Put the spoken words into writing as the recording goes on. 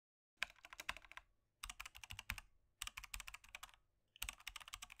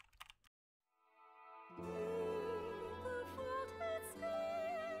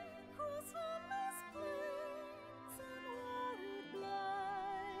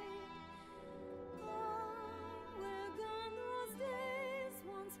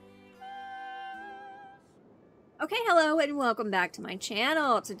Okay, hello and welcome back to my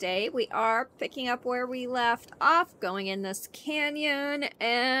channel. Today we are picking up where we left off, going in this canyon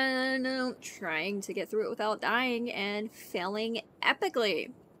and trying to get through it without dying and failing epically.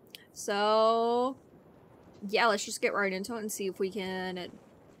 So, yeah, let's just get right into it and see if we can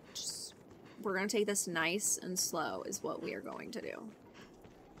we're going to take this nice and slow is what we are going to do.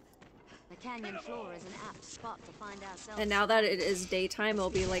 The canyon floor is an apt spot to find ourselves. And now that it is daytime,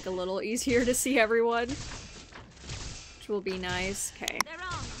 it'll be like a little easier to see everyone. Which will be nice. Okay.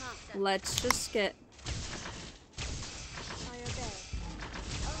 Let's just get...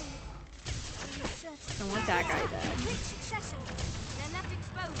 I want that guy dead.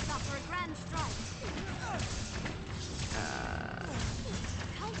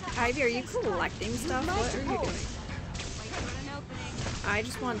 Ivy, are you collecting stuff? What are you doing? I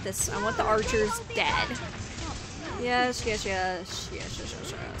just want this. I want the archers dead. Yes, yes, yes, yes, yes,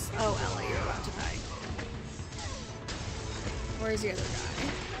 yes, yes. Oh, Ella, you're about to die. Where's the other guy?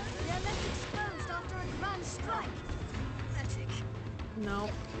 No.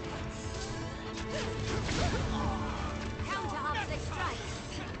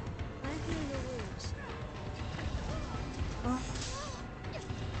 Oh.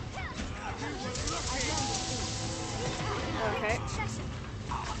 Okay.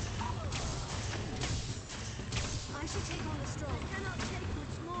 I should take on the straw. Cannot take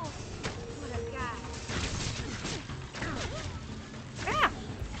much more. What a guy. Ah!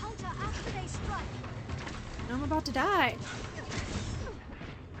 Counter after they strike. I'm about to die.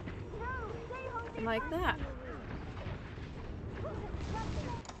 Like that.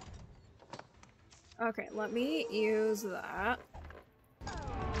 Okay, let me use that.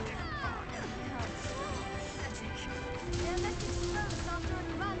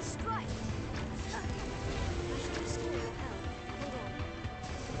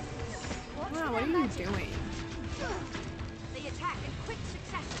 Wow, what are you doing? They attack in quick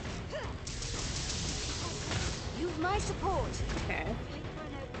succession. You've my support. Okay.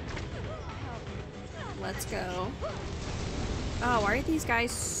 Let's go. Oh, why are these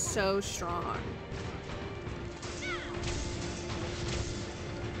guys so strong?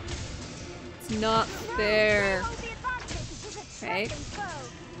 It's not fair. Okay.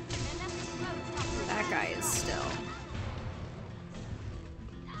 That guy is still.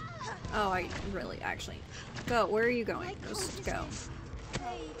 Oh, I really, actually. Go, where are you going? Just go.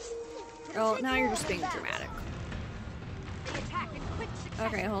 Oh, now you're just being dramatic.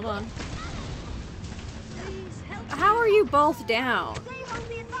 Okay, hold on. How are you both down?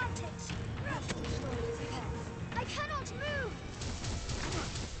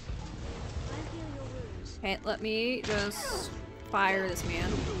 Okay, let me just fire this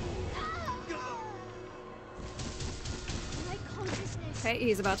man. Okay,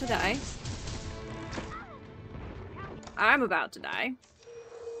 he's about to die. I'm about to die.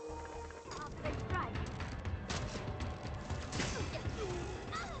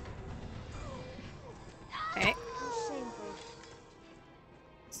 Okay.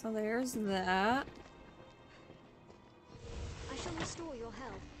 So there's that. I shall restore your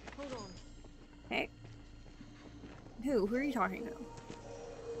health. Hold on. Okay. Who are you talking to?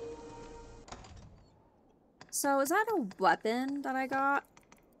 So is that a weapon that I got?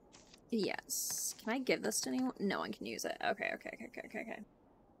 Yes. Can I give this to anyone? No one can use it. Okay.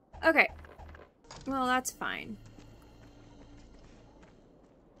 Okay. Well, that's fine.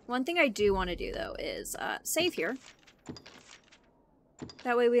 One thing I do want to do, though, is save here.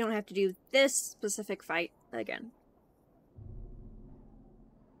 That way we don't have to do this specific fight again.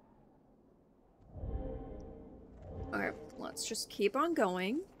 Okay, let's just keep on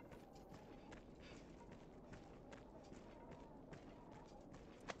going.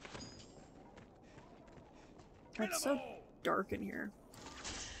 It's so dark in here.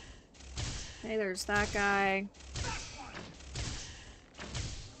 Hey, there's that guy.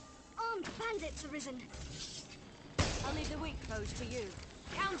 Armed bandits arisen. I'll leave the weak foes to you.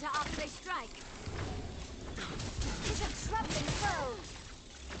 Counter after they strike. It's a trapping foe.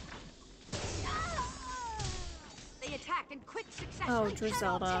 They attack in quick succession. Oh,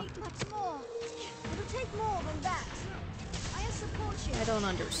 Drizelda. Take much more. It'll take more than that. I support you. I don't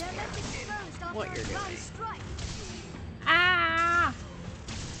understand what you're doing. Strike. Ah!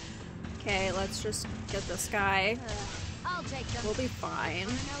 Okay, let's just get this guy. I'll take them. We'll be fine.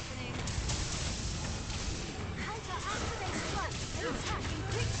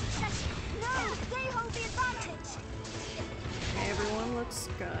 No, they hold the advantage. Okay, everyone looks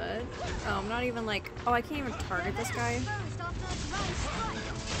good. Oh, I'm not even like... Oh, I can't even target this guy.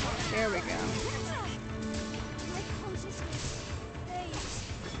 There we go.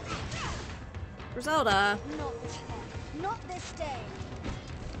 Griselda. Not this day. Not this day.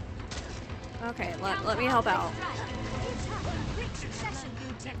 Okay, let me help out. Quick succession.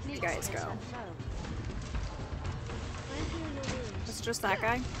 You guys go. I'm hearing the wounds. It's just that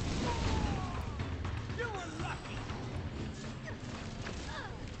guy.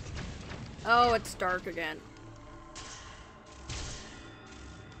 Oh, it's dark again.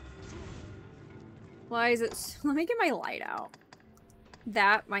 Why is it? Let me get my light out.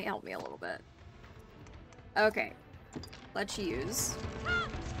 That might help me a little bit. Okay. Let's use. Now we'll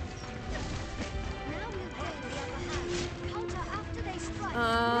gain the upper hand. Counter after they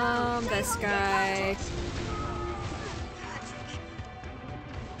strike. This guy.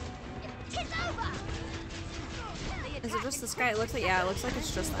 It's over. Is it just this guy? It looks like, yeah, it looks like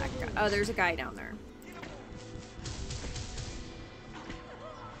it's just that guy. Oh, there's a guy down there.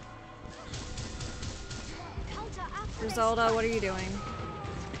 Counter after Griselda, what are you doing?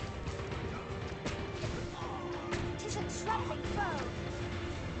 Tis a trampling foe.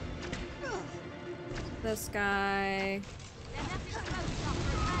 This guy.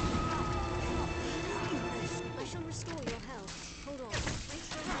 I shall restore your health. Hold on. Wait for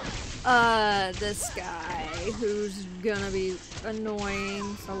This guy who's gonna be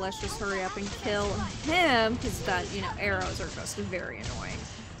annoying. So let's just hurry up and kill him, because that, you know, arrows are just very annoying.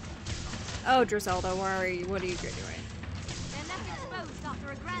 Oh, Griselda, what are you doing? They're left exposed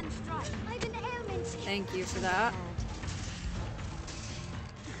after a grand strike. I've an ailment. Thank you for that.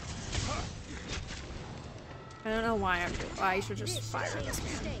 I don't know why I'm doing. I should just fire this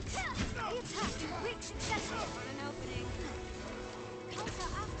man.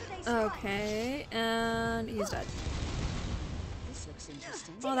 Okay, and he's dead. This looks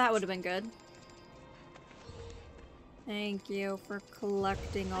interesting. Well, that would have been good. Thank you for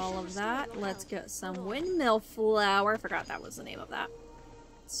collecting all of that. Let's get some windmill flour. I forgot that was the name of that.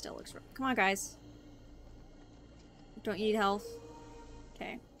 Still looks. Come on, guys. Don't you need health?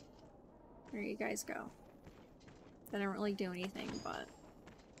 Okay. There you guys go. That didn't really do anything, but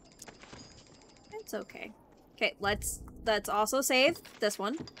it's okay. Okay, let's also save this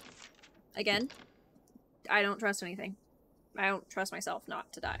one. Again, I don't trust anything. I don't trust myself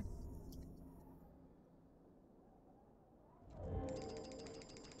not to die.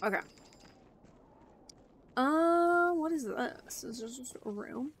 Okay. What is this? Is this just a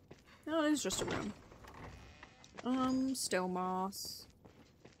room? No, it is just a room. Stone moss.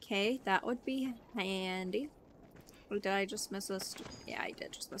 Okay, that would be handy. Or did I just miss a yeah, I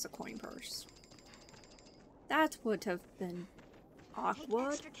did just miss a coin purse. That would have been Take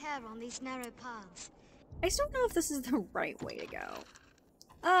awkward. extra care on these narrow paths. I just don't know if this is the right way to go.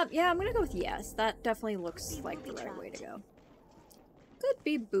 Yeah, I'm gonna go with yes. That definitely looks like the right way to go. Could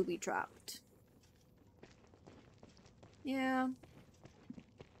be booby-trapped. Yeah.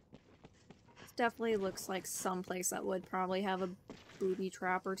 This definitely looks like someplace that would probably have a booby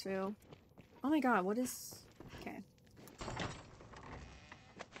trap or two. Oh my god, what is... Okay.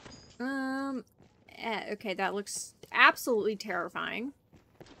 Okay, that looks absolutely terrifying.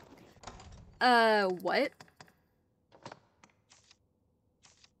 What?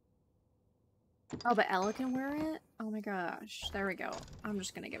 Oh, but Ella can wear it? Oh my gosh. There we go. I'm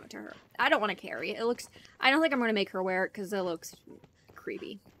just gonna give it to her. I don't want to carry it. It looks... I don't think I'm gonna make her wear it because it looks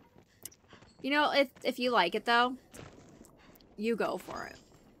creepy. You know, if you like it though, you go for it.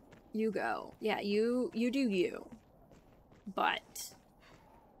 You go. Yeah, you do you. But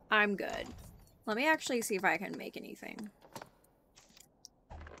I'm good. Let me actually see if I can make anything.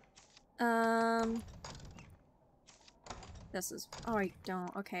 This is... Oh, I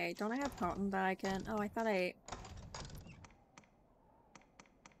don't. Okay, don't I have potent that I can... Oh, I thought I...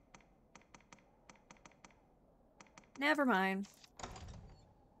 Never mind.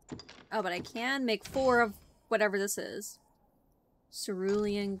 Oh, but I can make 4 of whatever this is.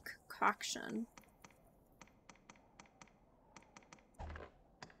 Cerulean concoction.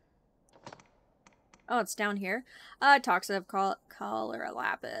 Oh, it's down here. Toxic color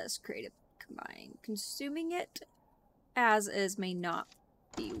lapis. Creative combine. Consuming it as is may not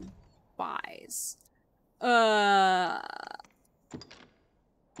be wise.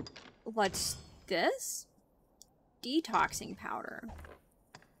 What's this? Detoxing powder.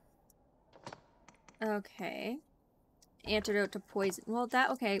 Okay. Antidote to poison. Well,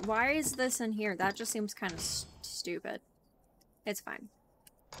 that... Okay, why is this in here? That just seems kind of stupid. It's fine.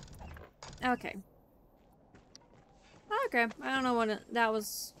 Okay. Okay, I don't know what that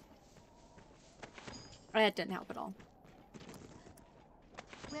was... That didn't help at all.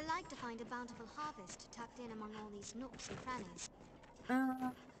 We'd like to find a bountiful harvest tucked in among all these nooks and crannies.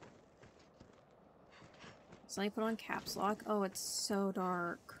 So I put on caps lock. Oh, it's so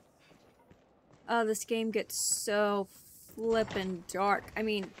dark. Oh, this game gets so flippin' dark. I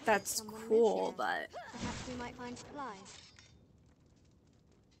mean, that's Someone cool, lives but here. Perhaps we might find supplies.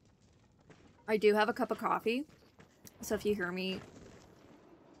 I do have a cup of coffee. So if you hear me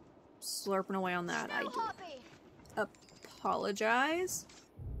slurping away on that, I do apologize.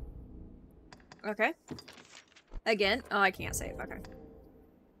 Okay. Again. Oh, I can't save. Okay.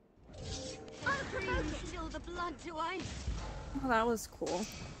 Still the blood to wine. Oh, that was cool.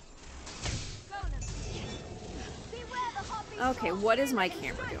 Beware the Okay, what is my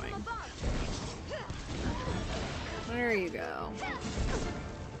camera doing? There you go.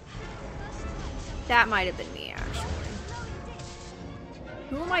 That might have been me, actually.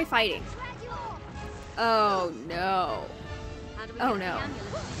 Who am I fighting? Oh, no. Oh, no.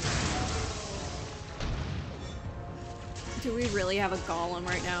 Do we really have a golem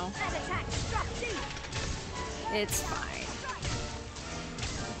right now? It's fine.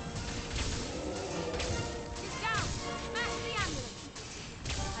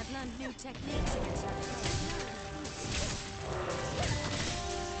 I've learned new techniques against that.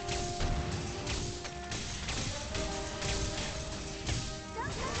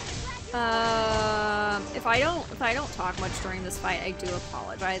 If I don't talk much during this fight, I do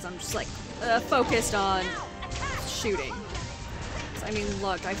apologize. I'm just like focused on shooting. So, I mean,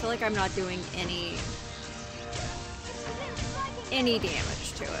 look, I feel like I'm not doing any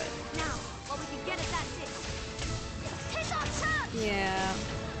damage to it. Now, what we can get at that is. Hit our turn! Yeah.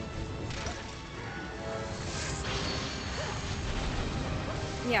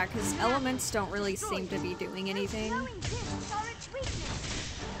 Yeah, because elements don't really seem to be doing anything.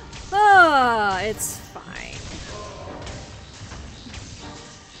 It's fine.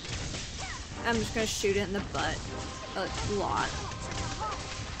 I'm just gonna shoot it in the butt a lot.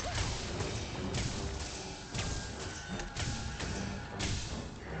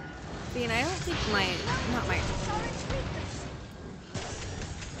 See, and I don't think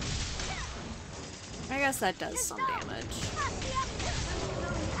I guess that does some damage.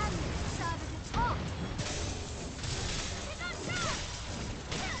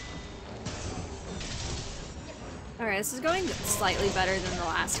 Alright, this is going slightly better than the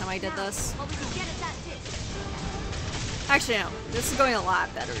last time I did this. Actually, no. This is going a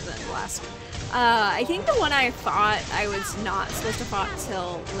lot better than the last one. I think the one I fought, I was not supposed to fight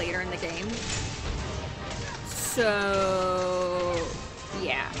till later in the game. So,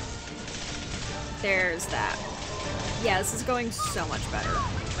 yeah. There's that. Yeah, this is going so much better.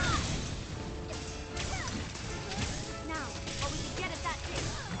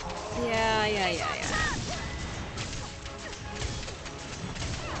 Yeah.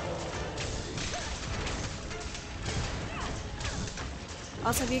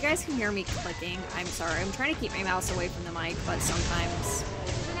 Also, if you guys can hear me clicking, I'm sorry. I'm trying to keep my mouse away from the mic, but sometimes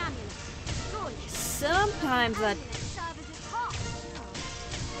that...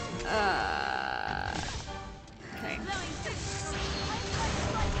 Okay.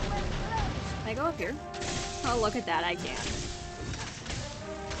 Can I go up here? Oh, look at that, I can.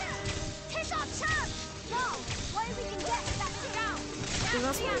 Does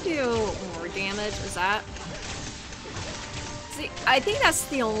this one do more damage? Is that... See, I think that's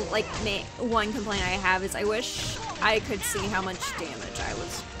the only, like, one complaint I have is I wish I could see how much damage I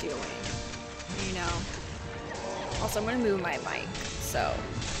was doing, you know? Also, I'm gonna move my mic, so...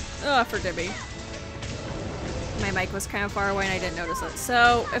 Oh, forgive me. My mic was kind of far away and I didn't notice it.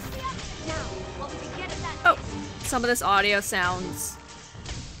 So, if... Oh! Some of this audio sounds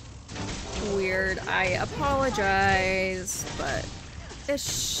weird. I apologize, but it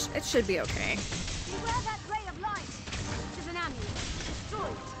should be okay.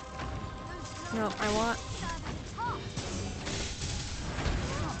 No, I want...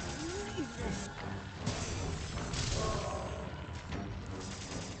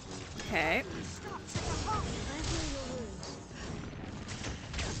 Okay.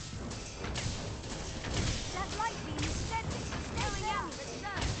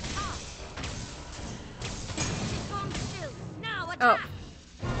 Oh.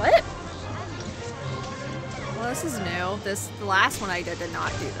 What? Well, this is new. The last one I did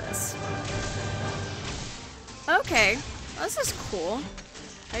not do this. Okay. Well, this is cool.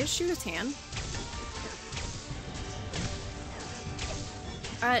 I just shoot his hand.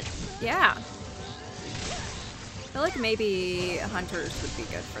 Yeah. I feel like maybe hunters would be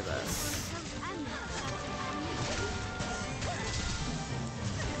good for this.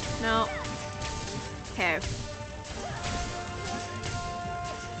 No. Okay.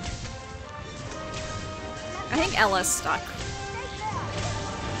 I think Ella's stuck.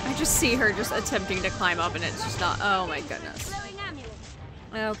 I just see her just attempting to climb up and it's just not- oh my goodness.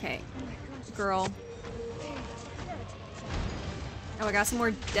 Okay. girl. Oh, I got some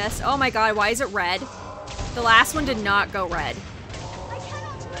more deaths. Oh my god, why is it red? The last one did not go red. I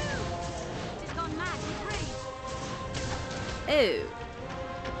cannot move. It's gone mad with rage. Ew.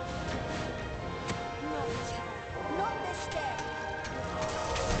 Not this day.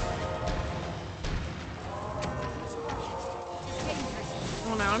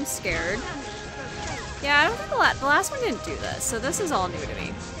 Oh no, I'm scared. Yeah, I don't think the last one didn't do this, so this is all new to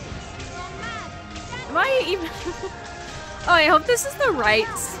me. Am I even... Oh, I hope this is the right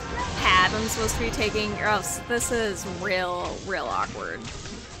path I'm supposed to be taking, or else this is real awkward.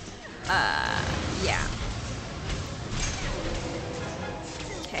 Yeah.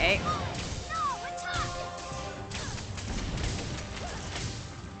 Okay.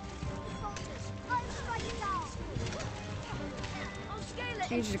 I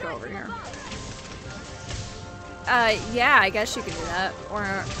need you to go over here. Yeah, I guess you could do that. Or,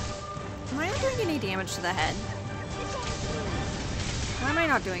 am I not doing any damage to the head? Why am I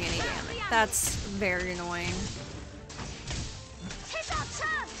not doing any damage? That's very annoying.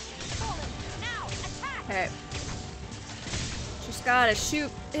 Okay. Just gotta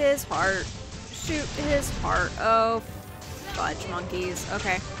shoot his heart. Shoot his heart. Oh, fudge monkeys.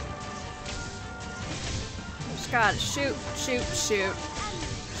 Okay. Just gotta shoot, shoot, shoot.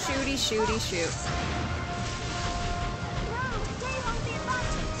 Shooty, shooty, shoot.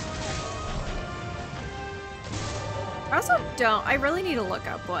 I also don't. I really need to look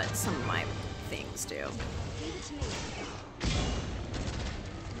up what some of my things do.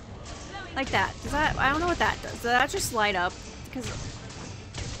 Like that. Does that? I don't know what that does. Does that just light up? Because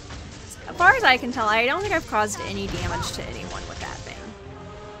as far as I can tell, I don't think I've caused any damage to anyone with that thing.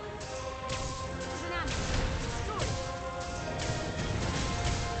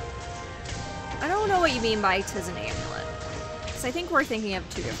 I don't know what you mean by "tis an amulet," because I think we're thinking of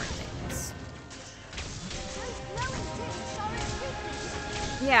two different things.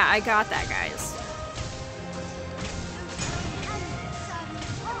 Yeah, I got that, guys.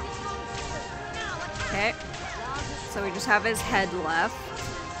 Okay. So we just have his head left.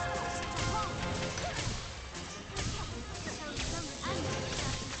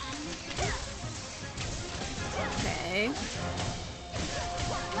 Okay.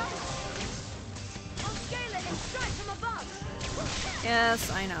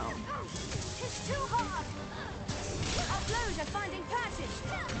 Yes, I know.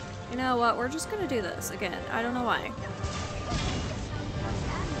 You know what? We're just gonna do this again. I don't know why.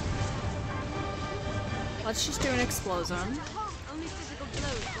 Let's just do an explosion.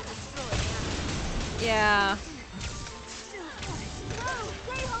 Yeah.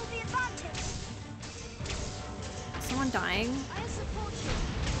 Someone dying?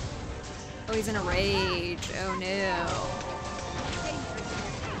 Oh, he's in a rage. Oh no.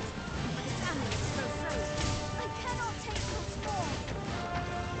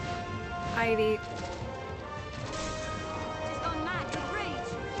 Ivy.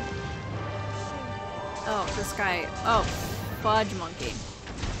 Oh, this guy. Oh, fudge monkey.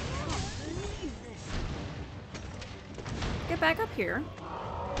 Get back up here.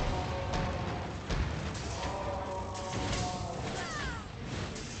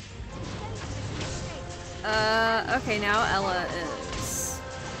 Okay, now Ella is.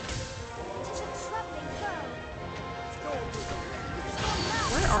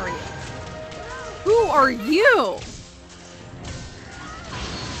 Where are you? Who are you?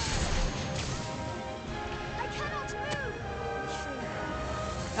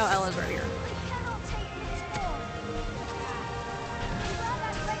 Oh, Ella's right here.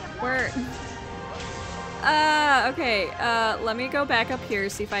 Where? Okay, let me go back up here,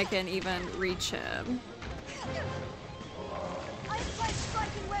 see if I can even reach him.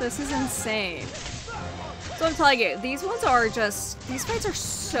 This is insane. So I'm telling you, these ones are just, these fights are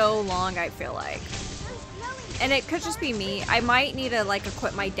so long, I feel like. And it could just be me. I might need to, like,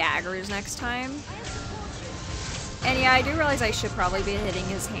 equip my daggers next time. And yeah, I do realize I should probably be hitting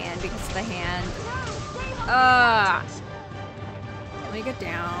his hand because of the hand. Let me get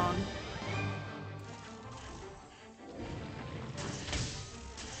down.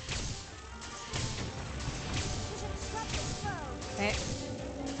 Okay.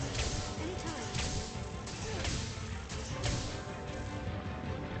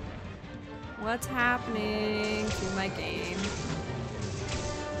 What's happening to my game?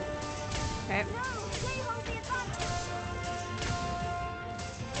 Okay.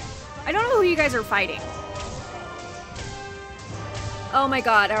 I don't know who you guys are fighting. Oh my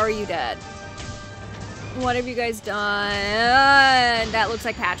god, how are you dead? What have you guys done? That looks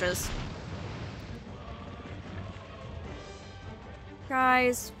like Patches.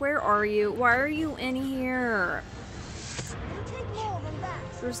 Guys, where are you? Why are you in here?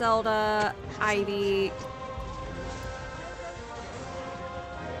 Griselda, Ivy.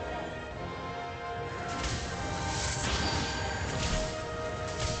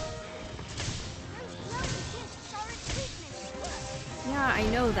 Yeah, I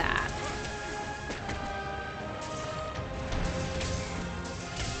know that.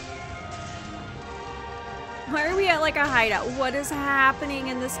 Why are we at like a hideout? What is happening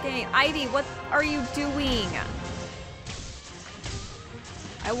in this game? Ivy, what are you doing?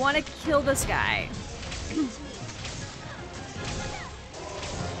 I want to kill this guy.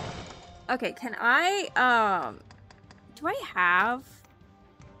 Okay, can I, do I have?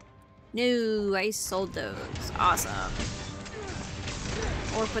 No, I sold those. Awesome.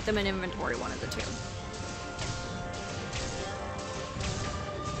 Or put them in inventory, one of the two.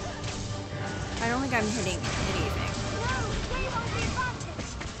 I don't think I'm hitting anything.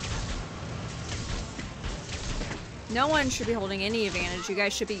 No one should be holding any advantage. You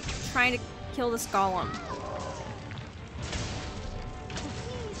guys should be trying to kill this golem.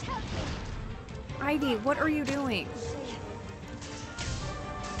 Ivy, what are you doing?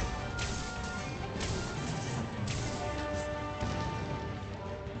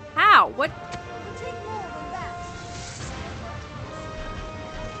 How? What?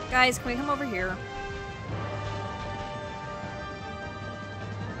 Guys, can we come over here?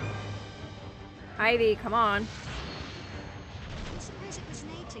 Ivy, come on. I suppose it was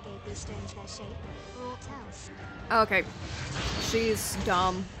nature gave these stones their shape, or aught else. Okay. She's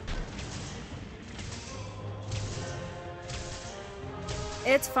dumb.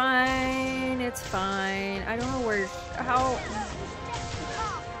 It's fine. It's fine. I don't know where... How...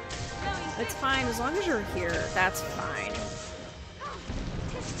 It's fine. As long as you're here, that's fine.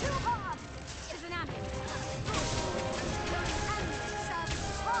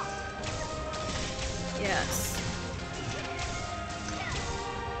 Yes.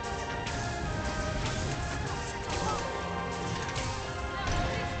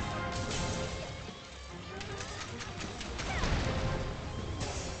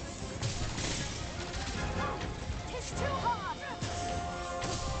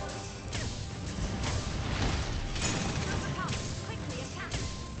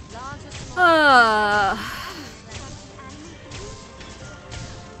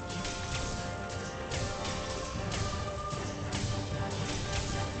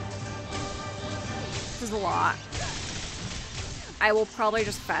 This is a lot. I will probably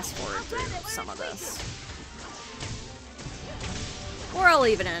just fast forward through some of this. Or I'll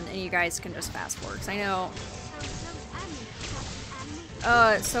leave it in and you guys can just fast forward, because I know...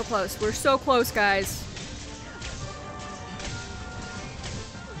 it's so close. We're so close, guys.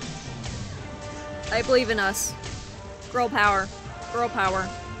 I believe in us. Girl power. Girl power.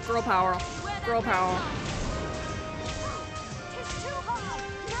 Girl power. Girl power.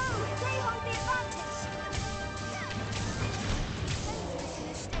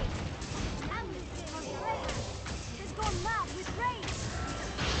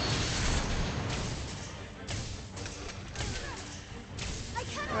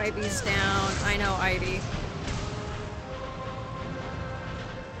 Ivy's down. I know Ivy.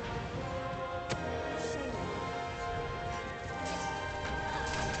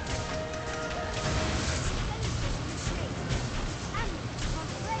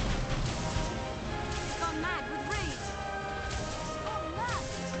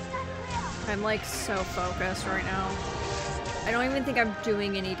 I'm like so focused right now. I don't even think I'm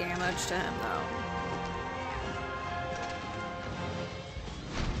doing any damage to him though.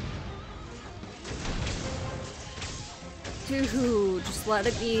 Dude, just let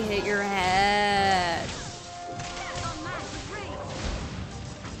it be hit your head.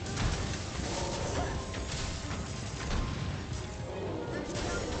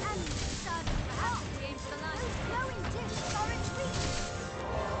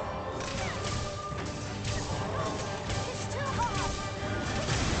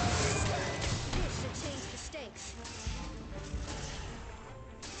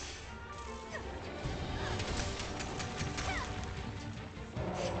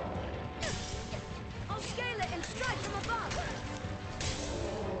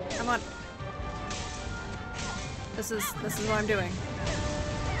 Come on. This is what I'm doing.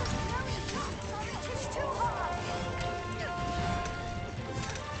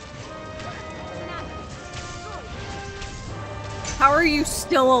 How are you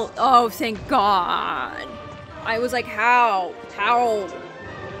still? Oh, thank God. I was like, how? How?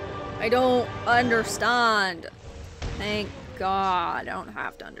 I don't understand. Thank God. I don't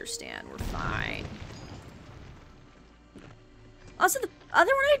have to understand. We're fine. Also, the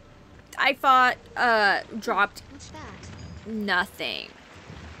other one I fought, dropped What's that? nothing.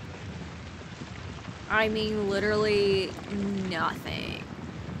 I mean, literally nothing.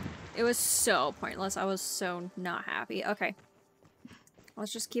 It was so pointless. I was so not happy. Okay.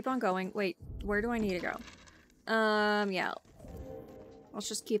 Let's just keep on going. Wait, where do I need to go? Yeah. Let's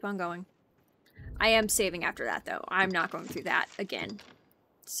just keep on going. I am saving after that, though. I'm not going through that again.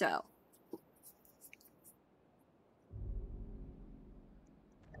 So.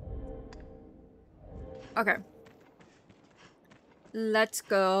 Okay. Let's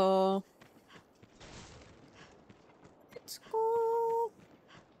go. Let's go.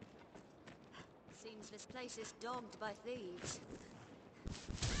 Seems this place is dogged by thieves.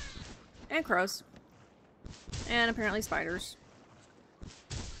 And crows. And apparently spiders.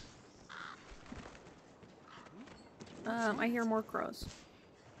 I hear more crows.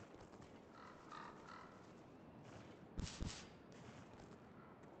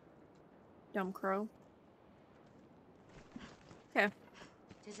 Dumb crow. Okay.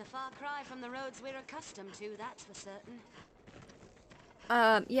 'Tis a far cry from the roads we're accustomed to, that's for certain.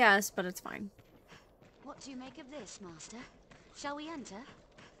 Yes, but it's fine. What do you make of this, Master? Shall we enter?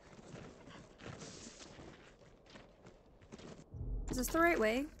 Is this the right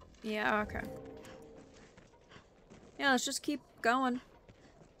way? Yeah, okay. Yeah, let's just keep going.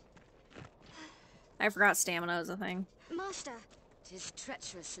 I forgot stamina is a thing. Master! 'Tis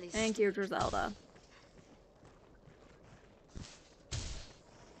treacherously. Thank you, Griselda.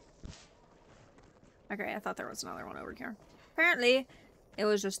 Okay, I thought there was another one over here. Apparently, it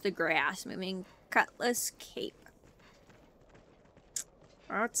was just the grass moving Cutlass Cape.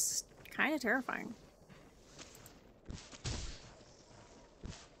 That's kind of terrifying.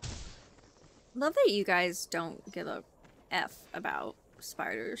 Love that you guys don't give a F about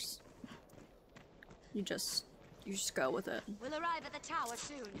spiders. You just go with it. We'll arrive at the tower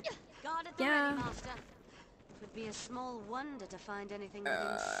soon. Guard at the Yeah. ready, Master. Would be a small wonder to find anything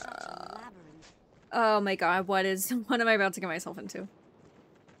within such a labyrinth. Oh my god, what am I about to get myself into?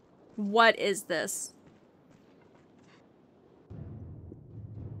 What is this?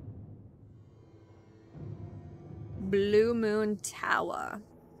 Blue Moon Tower.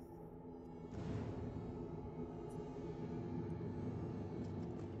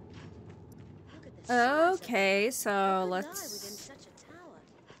 Look at the size of Okay, it. so Who could lie within let's... such a tower?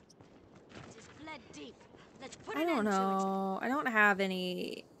 It is bled deep. Let's put I an don't end to it. know. I don't have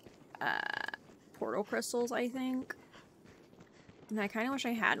any portal crystals, I think. And I kind of wish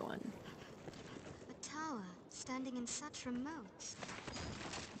I had one. A tower standing in such remote.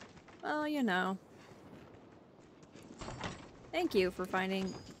 Well, you know. Thank you for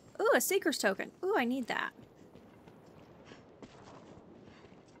finding... Ooh, a Seeker's Token. Ooh, I need that.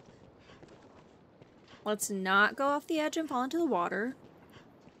 Let's not go off the edge and fall into the water.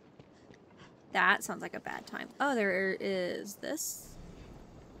 That sounds like a bad time. Oh, there is this.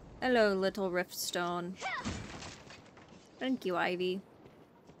 Hello, little riftstone. Thank you, Ivy.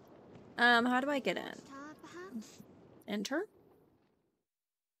 How do I get in? Tower, perhaps? Enter?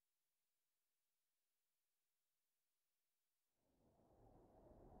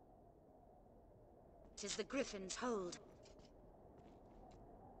 Tis the Griffin's hold.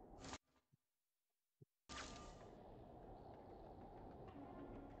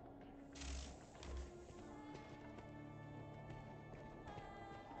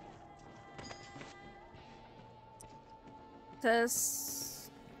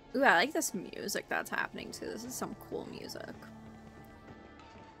 This... Ooh, I like this music that's happening too. This is some cool music.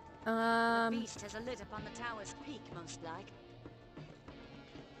 The beast has a lid upon the tower's peak, most like.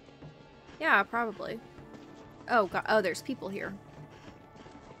 Yeah, probably. Oh, God. Oh, there's people here.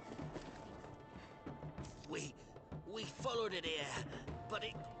 We followed it here, but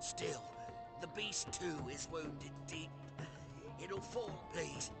it still, the beast too is wounded deep. It'll fall,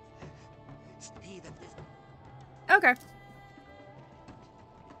 please. See that this... Okay.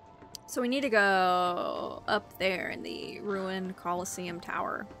 So we need to go up there in the ruined Colosseum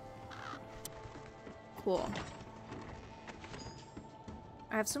Tower. Cool.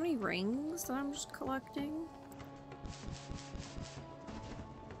 I have so many rings that I'm just collecting.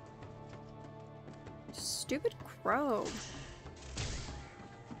 Stupid crow.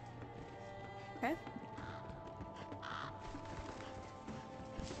 Okay.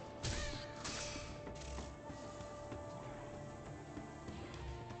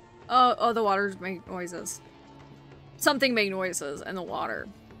 Oh, the waters make noises. Something made noises in the water.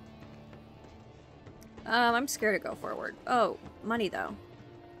 I'm scared to go forward. Oh, money though.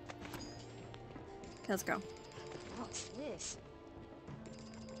 Let's go. What's this?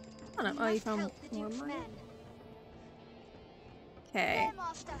 I don't know. Oh, you found more money? Okay. There,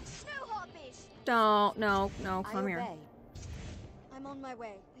 Master. Snow Harpies. Don't. No, I come here. obey. I'm on my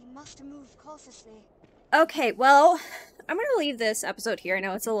way. We must move cautiously. Okay, well, I'm gonna leave this episode here. I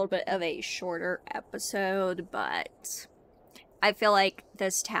know it's a little bit of a shorter episode, but I feel like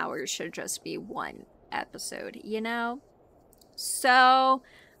this tower should just be one episode, you know? So,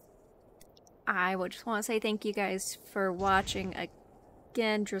 I would just want to say thank you guys for watching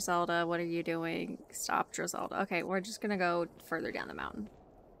again. Drizelda, what are you doing? Stop, Drizelda. Okay, we're just gonna go further down the mountain.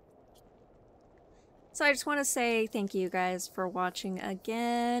 So I just want to say thank you guys for watching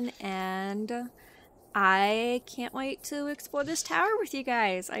again, and I can't wait to explore this tower with you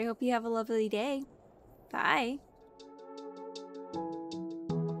guys. I hope you have a lovely day. Bye.